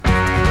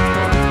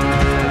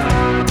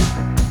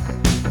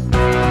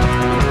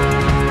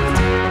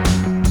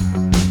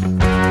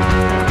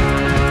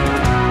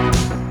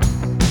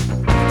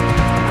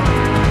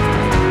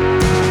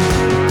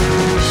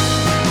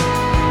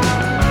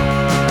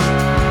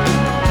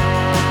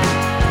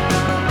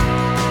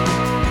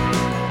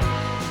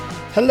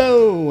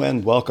Hello,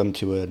 and welcome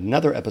to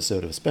another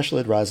episode of Special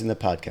Ed Rising the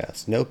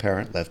podcast, No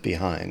Parent Left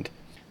Behind,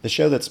 the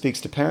show that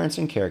speaks to parents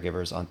and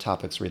caregivers on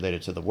topics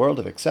related to the world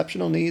of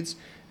exceptional needs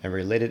and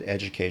related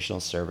educational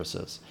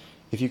services.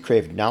 If you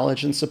crave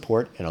knowledge and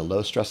support in a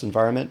low-stress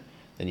environment,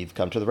 then you've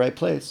come to the right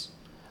place.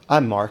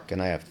 I'm Mark,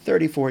 and I have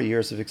 34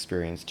 years of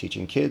experience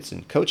teaching kids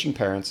and coaching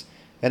parents,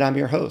 and I'm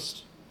your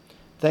host.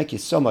 Thank you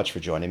so much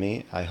for joining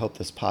me. I hope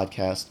this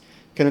podcast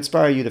can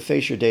inspire you to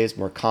face your days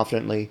more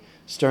confidently,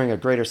 stirring a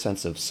greater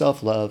sense of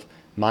self-love,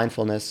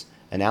 mindfulness,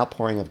 and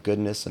outpouring of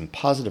goodness and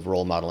positive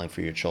role modeling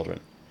for your children.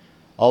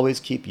 Always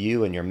keep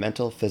you and your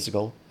mental,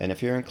 physical, and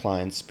if you're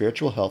inclined,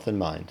 spiritual health in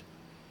mind.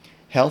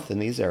 Health in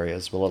these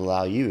areas will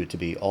allow you to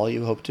be all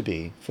you hope to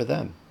be for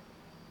them.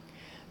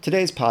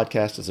 Today's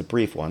podcast is a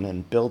brief one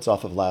and builds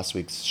off of last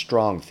week's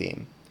strong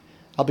theme.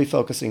 I'll be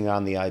focusing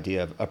on the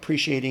idea of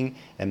appreciating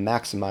and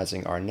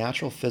maximizing our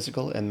natural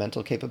physical and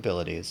mental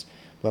capabilities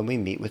when we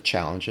meet with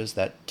challenges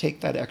that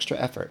take that extra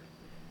effort.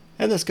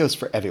 And this goes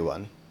for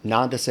everyone,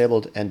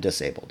 non-disabled and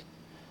disabled.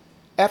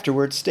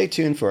 Afterwards, stay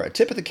tuned for a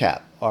tip of the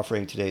cap,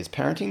 offering today's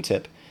parenting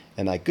tip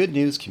and my good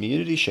news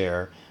community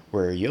share,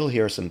 where you'll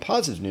hear some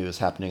positive news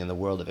happening in the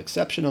world of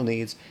exceptional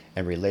needs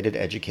and related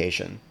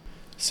education.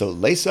 So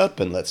lace up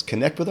and let's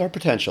connect with our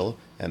potential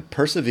and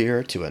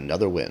persevere to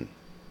another win.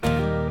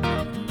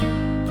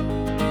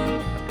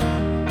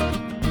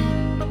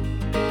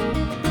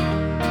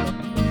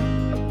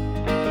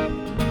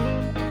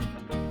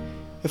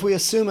 If we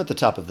assume at the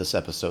top of this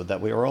episode that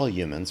we are all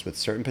humans with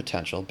certain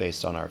potential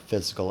based on our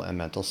physical and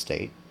mental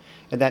state,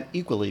 and that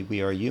equally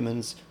we are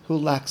humans who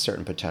lack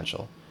certain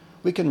potential,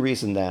 we can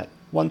reason that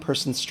one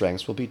person's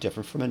strengths will be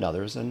different from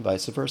another's and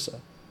vice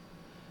versa.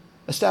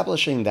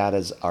 Establishing that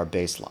as our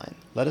baseline,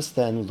 let us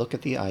then look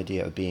at the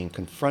idea of being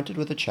confronted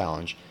with a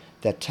challenge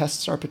that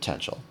tests our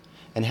potential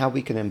and how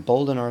we can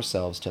embolden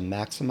ourselves to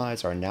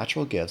maximize our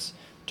natural gifts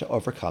to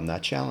overcome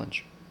that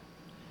challenge.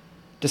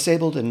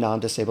 Disabled and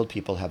non-disabled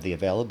people have the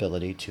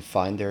availability to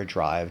find their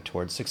drive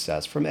towards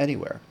success from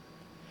anywhere.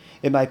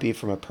 It might be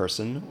from a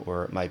person,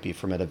 or it might be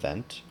from an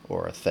event,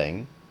 or a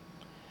thing.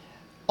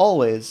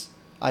 Always,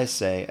 I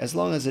say, as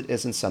long as it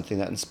isn't something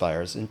that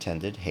inspires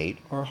intended hate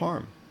or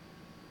harm.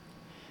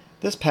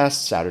 This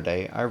past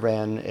Saturday, I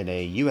ran in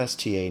a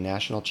USTA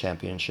National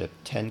Championship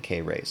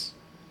 10K race.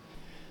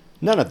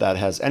 None of that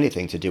has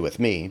anything to do with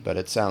me, but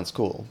it sounds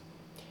cool.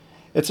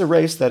 It's a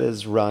race that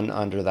is run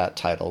under that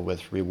title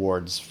with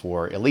rewards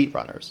for elite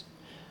runners.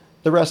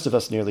 The rest of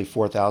us nearly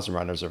 4,000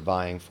 runners are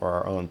vying for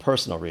our own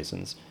personal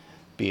reasons,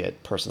 be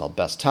it personal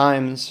best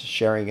times,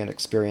 sharing an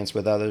experience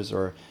with others,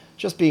 or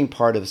just being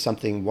part of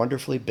something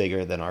wonderfully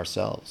bigger than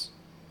ourselves.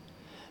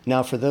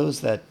 Now, for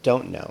those that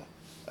don't know,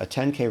 a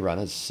 10K run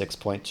is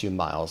 6.2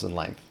 miles in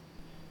length.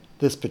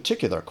 This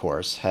particular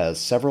course has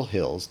several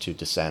hills to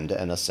descend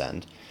and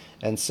ascend,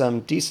 and some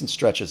decent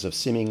stretches of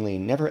seemingly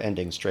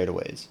never-ending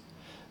straightaways.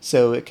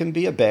 So it can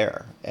be a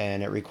bear,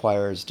 and it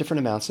requires different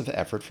amounts of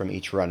effort from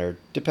each runner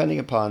depending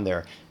upon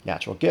their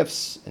natural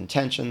gifts,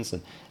 intentions,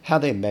 and how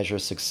they measure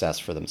success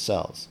for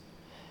themselves.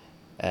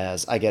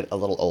 As I get a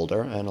little older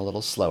and a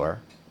little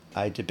slower,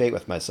 I debate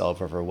with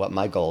myself over what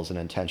my goals and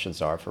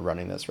intentions are for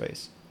running this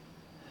race.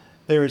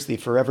 There is the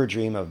forever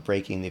dream of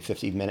breaking the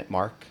 50-minute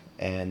mark,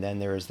 and then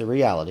there is the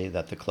reality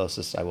that the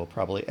closest I will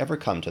probably ever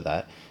come to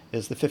that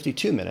is the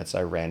 52 minutes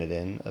I ran it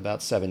in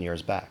about 7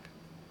 years back.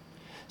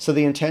 So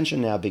the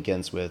intention now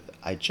begins with,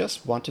 I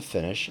just want to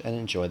finish and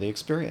enjoy the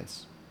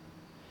experience.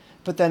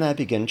 But then I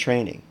begin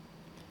training,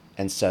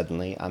 and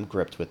suddenly I'm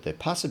gripped with the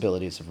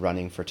possibilities of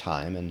running for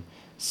time and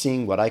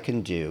seeing what I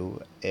can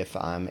do if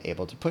I'm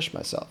able to push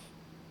myself.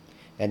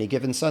 Any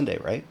given Sunday,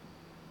 right?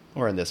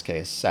 Or in this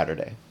case,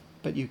 Saturday,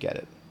 but you get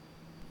it.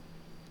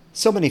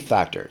 So many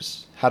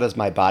factors. How does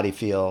my body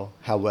feel?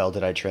 How well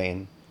did I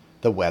train?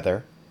 The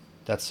weather.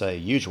 That's a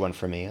huge one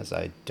for me, as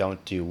I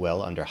don't do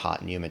well under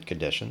hot and humid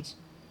conditions.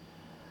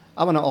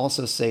 I want to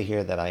also say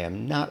here that I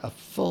am not a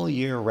full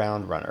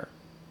year-round runner.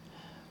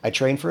 I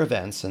train for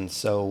events, and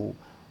so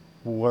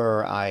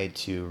were I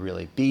to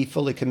really be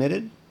fully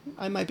committed,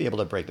 I might be able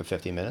to break the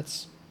 50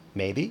 minutes,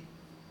 maybe.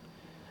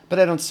 But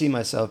I don't see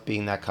myself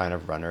being that kind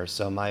of runner,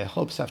 so my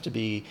hopes have to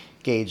be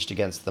gauged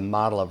against the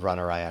model of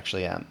runner I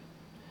actually am.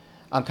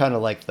 I'm kind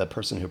of like the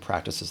person who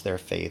practices their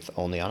faith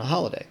only on a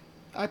holiday.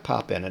 I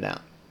pop in and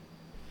out.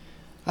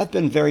 I've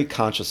been very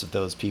conscious of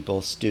those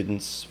people,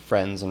 students,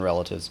 friends, and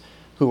relatives,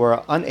 who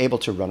are unable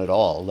to run at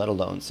all, let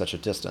alone such a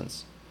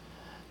distance.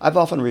 I've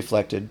often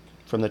reflected,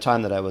 from the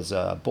time that I was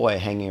a boy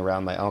hanging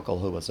around my uncle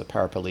who was a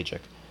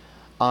paraplegic,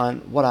 on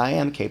what I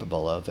am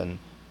capable of and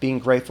being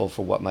grateful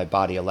for what my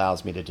body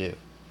allows me to do.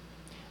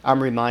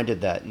 I'm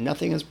reminded that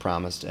nothing is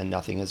promised and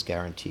nothing is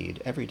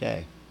guaranteed every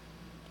day.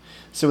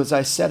 So as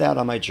I set out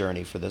on my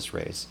journey for this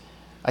race,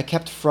 I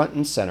kept front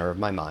and center of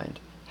my mind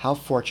how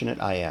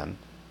fortunate I am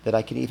that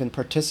I can even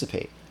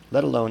participate,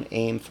 let alone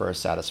aim for a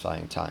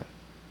satisfying time.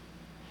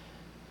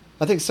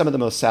 I think some of the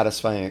most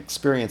satisfying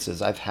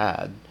experiences I've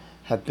had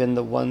have been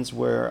the ones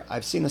where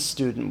I've seen a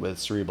student with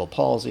cerebral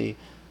palsy,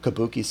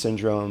 Kabuki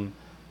syndrome,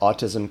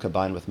 autism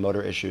combined with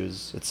motor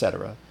issues,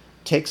 etc.,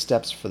 take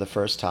steps for the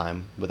first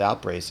time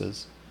without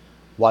braces,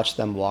 watch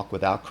them walk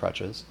without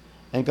crutches,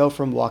 and go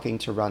from walking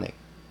to running.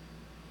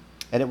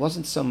 And it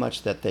wasn't so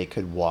much that they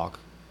could walk,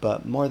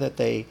 but more that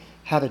they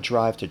had a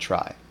drive to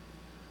try.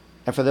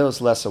 And for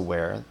those less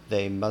aware,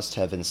 they must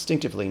have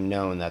instinctively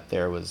known that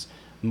there was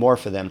more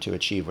for them to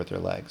achieve with their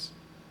legs.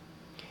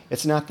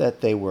 It's not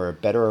that they were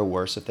better or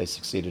worse if they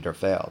succeeded or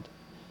failed.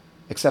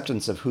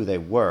 Acceptance of who they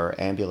were,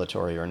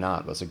 ambulatory or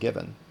not, was a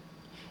given.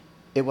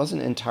 It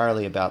wasn't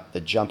entirely about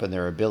the jump in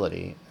their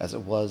ability as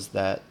it was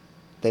that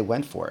they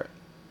went for it.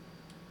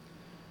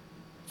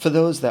 For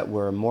those that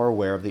were more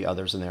aware of the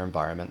others in their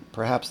environment,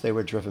 perhaps they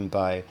were driven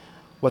by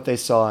what they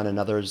saw in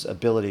another's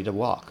ability to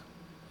walk.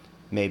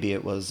 Maybe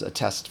it was a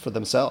test for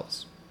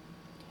themselves.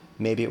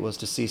 Maybe it was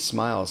to see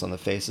smiles on the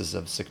faces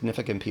of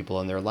significant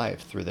people in their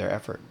life through their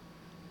effort.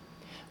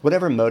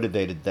 Whatever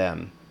motivated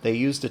them, they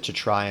used it to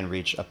try and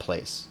reach a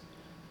place,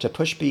 to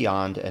push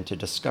beyond and to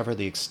discover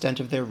the extent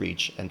of their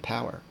reach and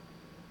power.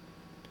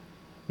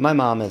 My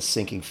mom is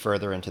sinking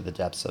further into the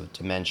depths of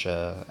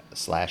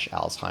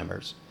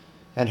dementia/Alzheimer's,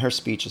 and her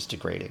speech is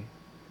degrading.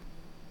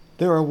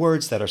 There are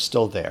words that are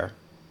still there,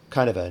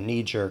 kind of a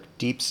knee-jerk,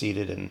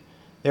 deep-seated, and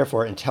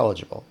therefore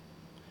intelligible.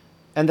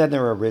 And then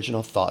there are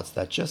original thoughts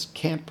that just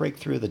can't break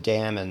through the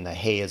dam and the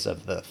haze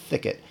of the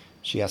thicket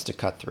she has to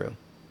cut through.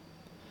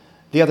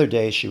 The other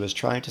day she was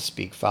trying to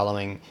speak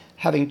following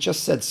having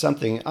just said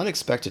something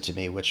unexpected to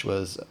me, which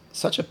was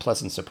such a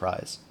pleasant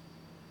surprise.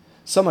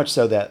 So much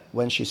so that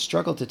when she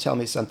struggled to tell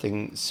me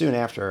something soon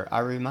after, I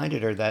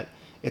reminded her that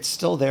it's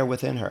still there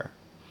within her.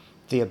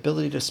 The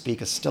ability to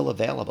speak is still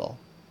available.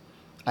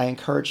 I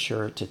encouraged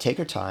her to take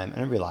her time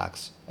and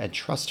relax and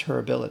trust her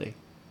ability.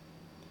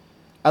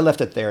 I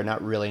left it there,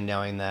 not really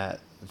knowing that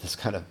this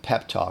kind of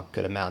pep talk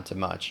could amount to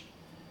much.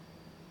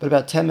 But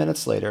about 10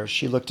 minutes later,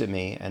 she looked at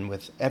me, and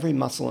with every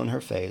muscle in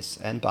her face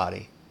and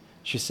body,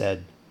 she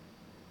said,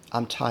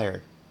 "I'm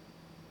tired.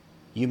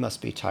 You must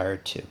be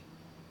tired too."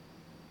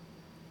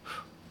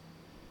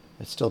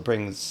 It still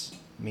brings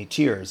me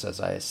tears as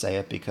I say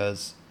it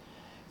because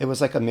it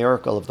was like a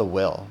miracle of the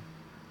will.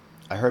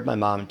 I heard my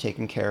mom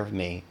taking care of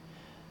me,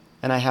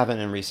 and I haven't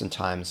in recent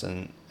times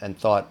and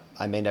thought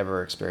I may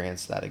never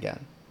experience that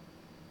again.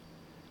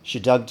 She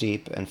dug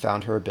deep and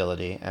found her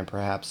ability, and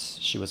perhaps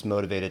she was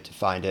motivated to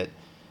find it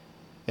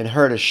in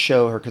her to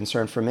show her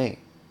concern for me.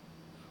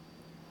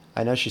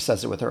 I know she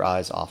says it with her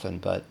eyes often,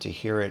 but to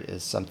hear it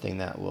is something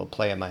that will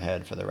play in my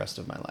head for the rest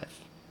of my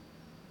life.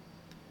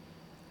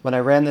 When I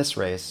ran this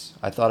race,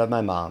 I thought of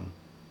my mom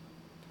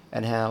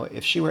and how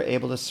if she were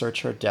able to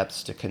search her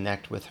depths to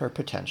connect with her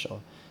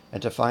potential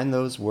and to find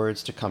those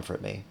words to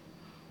comfort me,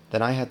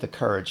 then I had the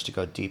courage to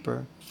go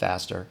deeper,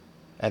 faster,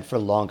 and for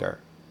longer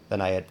than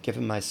I had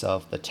given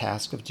myself the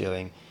task of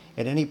doing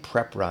in any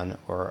prep run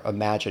or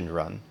imagined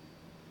run,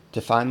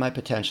 to find my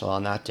potential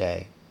on that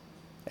day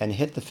and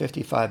hit the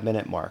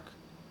 55-minute mark,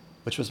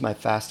 which was my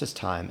fastest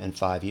time in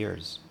 5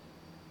 years.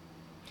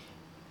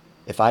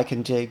 If I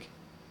can dig,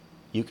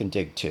 you can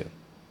dig too.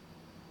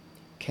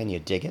 Can you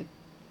dig it?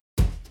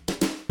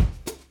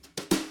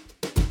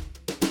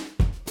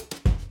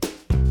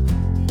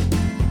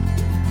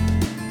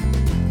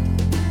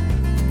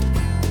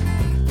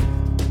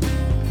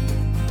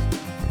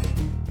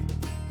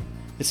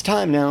 It's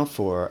time now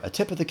for a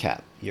tip of the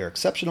cap, your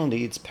exceptional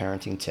needs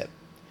parenting tip.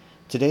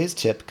 Today's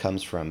tip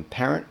comes from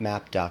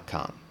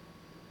parentmap.com.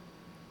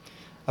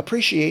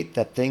 Appreciate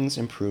that things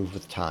improve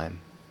with time.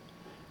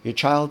 Your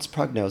child's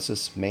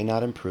prognosis may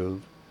not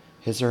improve,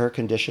 his or her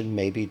condition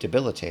may be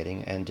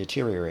debilitating and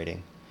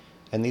deteriorating,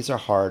 and these are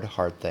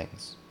hard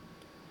things.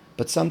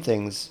 But some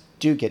things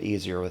do get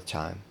easier with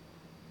time.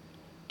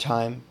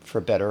 Time,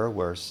 for better or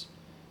worse,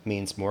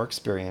 means more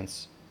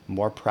experience,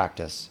 more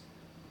practice,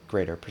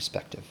 greater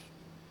perspective.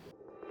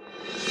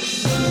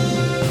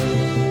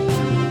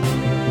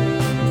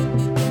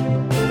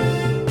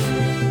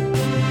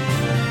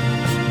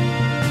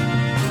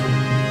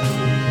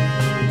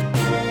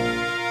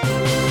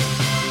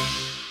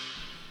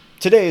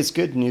 Today's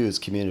Good News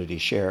Community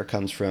Share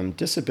comes from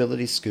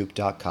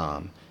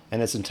DisabilityScoop.com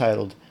and is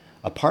entitled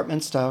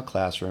Apartment-Style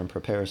Classroom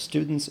Prepares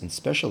Students in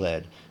Special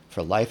Ed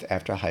for Life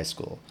After High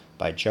School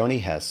by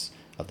Joni Hess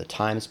of the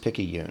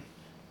Times-Picayune,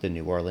 the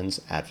New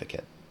Orleans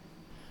Advocate.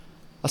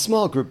 A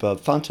small group of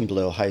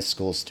Fontainebleau High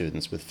School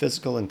students with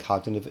physical and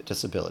cognitive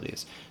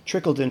disabilities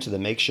trickled into the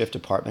makeshift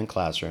apartment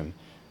classroom,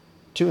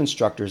 2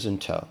 instructors in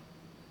tow.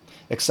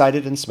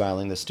 Excited and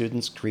smiling, the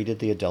students greeted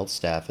the adult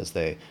staff as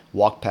they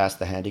walked past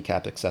the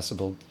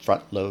handicap-accessible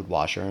front-load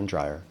washer and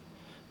dryer,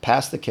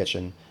 past the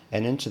kitchen,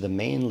 and into the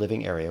main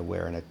living area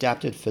where an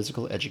adapted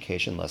physical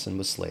education lesson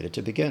was slated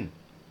to begin.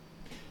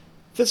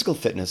 Physical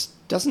fitness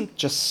doesn't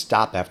just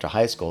stop after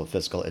high school,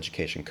 physical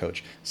education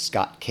coach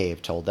Scott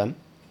Cave told them.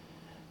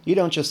 You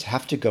don't just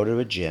have to go to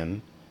a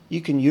gym,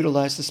 you can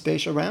utilize the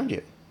space around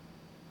you.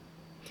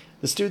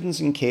 The students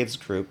in Cave's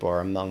group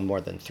are among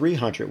more than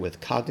 300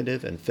 with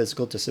cognitive and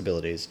physical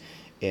disabilities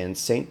in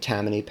St.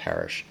 Tammany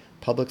Parish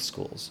public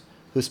schools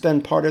who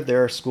spend part of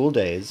their school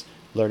days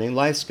learning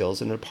life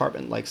skills in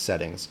apartment-like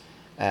settings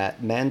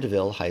at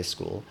Mandeville High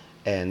School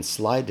and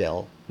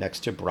Slidell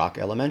next to Brock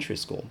Elementary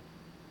School.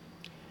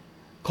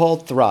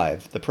 Called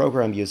Thrive, the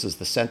program uses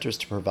the centers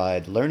to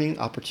provide learning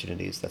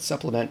opportunities that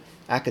supplement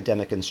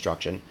academic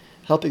instruction,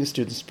 helping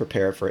students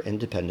prepare for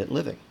independent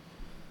living.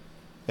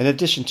 In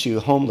addition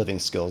to home living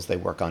skills they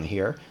work on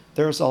here,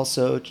 there is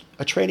also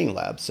a training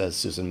lab, says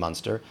Susan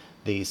Munster,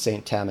 the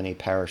St. Tammany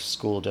Parish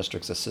School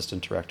District's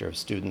Assistant Director of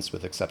Students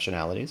with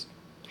Exceptionalities.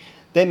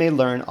 They may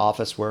learn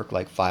office work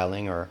like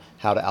filing or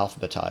how to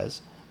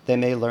alphabetize. They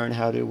may learn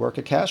how to work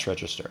a cash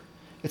register.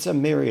 It's a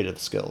myriad of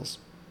skills.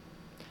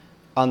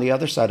 On the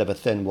other side of a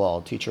thin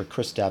wall, teacher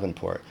Chris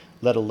Davenport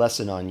led a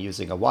lesson on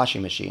using a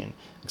washing machine,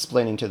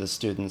 explaining to the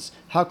students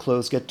how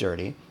clothes get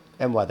dirty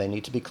and why they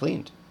need to be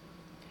cleaned.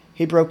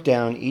 He broke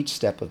down each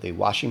step of the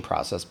washing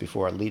process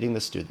before leading the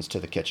students to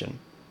the kitchen.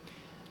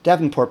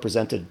 Davenport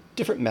presented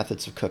different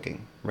methods of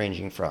cooking,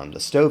 ranging from the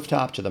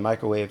stovetop to the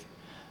microwave,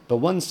 but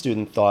one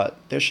student thought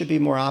there should be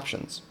more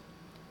options.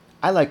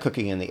 "I like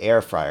cooking in the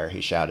air fryer,"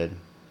 he shouted.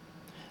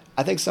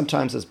 I think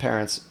sometimes as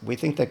parents, we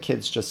think that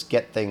kids just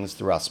get things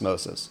through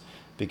osmosis,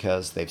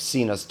 because they've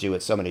seen us do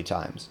it so many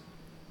times.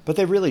 But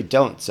they really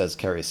don't, says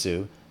Carrie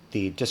Sue,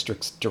 the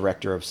district's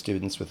Director of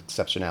Students with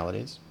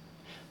Exceptionalities.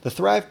 The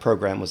Thrive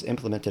program was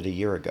implemented a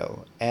year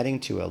ago, adding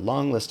to a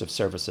long list of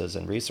services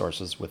and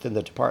resources within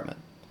the department.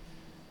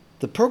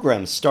 The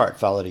program's start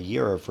followed a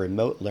year of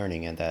remote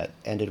learning and that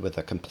ended with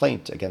a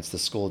complaint against the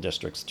school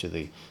districts to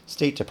the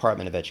State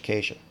Department of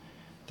Education.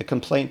 The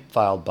complaint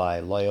filed by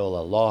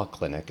Loyola Law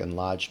Clinic and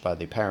lodged by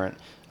the parent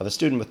of a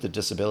student with a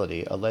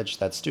disability alleged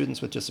that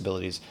students with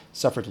disabilities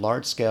suffered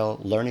large-scale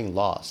learning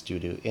loss due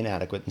to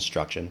inadequate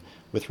instruction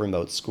with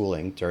remote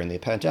schooling during the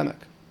pandemic.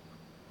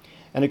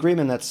 An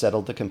agreement that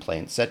settled the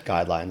complaint set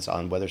guidelines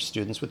on whether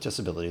students with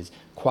disabilities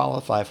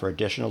qualify for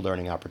additional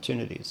learning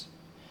opportunities.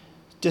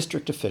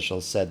 District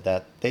officials said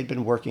that they'd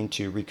been working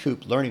to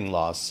recoup learning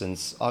loss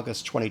since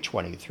August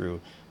 2020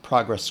 through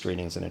progress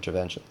screenings and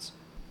interventions.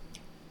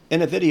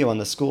 In a video on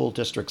the school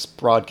district's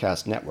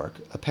broadcast network,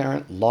 a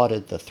parent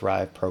lauded the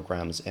Thrive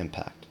program's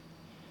impact.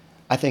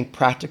 "I think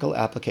practical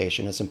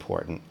application is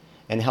important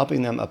and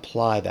helping them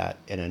apply that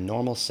in a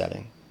normal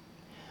setting.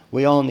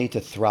 We all need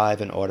to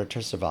thrive in order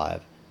to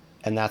survive,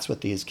 and that's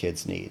what these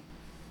kids need."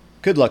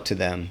 Good luck to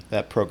them.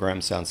 That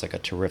program sounds like a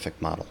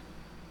terrific model.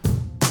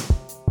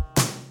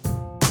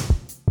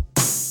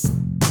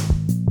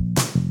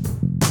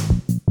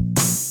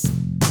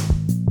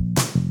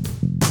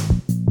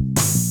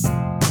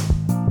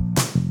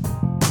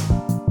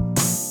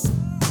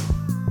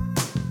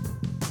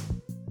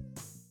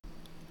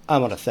 I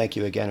want to thank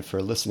you again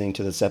for listening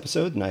to this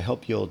episode, and I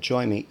hope you'll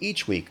join me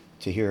each week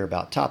to hear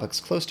about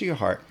topics close to your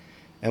heart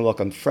and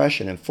welcome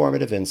fresh and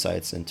informative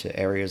insights into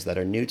areas that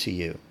are new to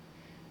you.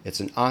 It's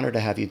an honor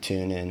to have you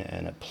tune in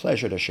and a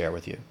pleasure to share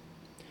with you.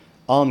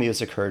 All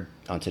music heard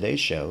on today's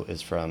show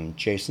is from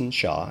Jason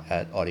Shaw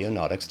at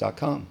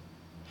audionautics.com.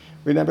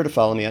 Remember to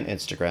follow me on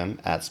Instagram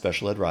at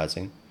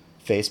SpecialEdRising,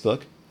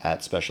 Facebook at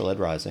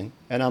SpecialEdRising,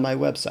 and on my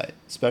website,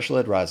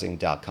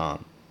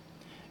 SpecialEdRising.com.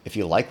 If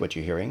you like what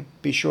you're hearing,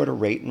 be sure to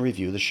rate and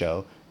review the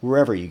show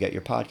wherever you get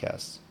your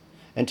podcasts.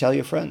 And tell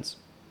your friends.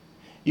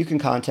 You can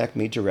contact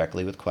me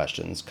directly with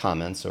questions,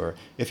 comments, or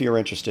if you're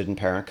interested in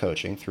parent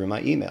coaching through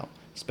my email,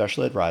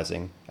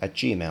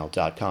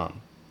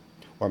 specialedrising@gmail.com,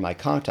 or my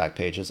contact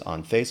pages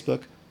on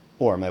Facebook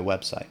or my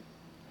website.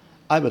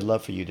 I would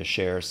love for you to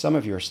share some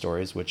of your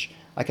stories, which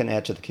I can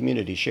add to the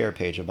community share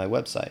page of my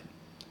website.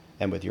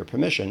 And with your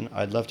permission,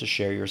 I'd love to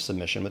share your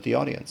submission with the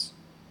audience.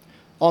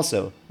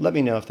 Also, let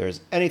me know if there's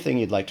anything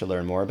you'd like to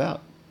learn more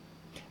about.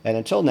 And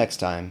until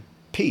next time,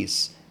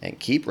 peace and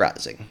keep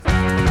rising.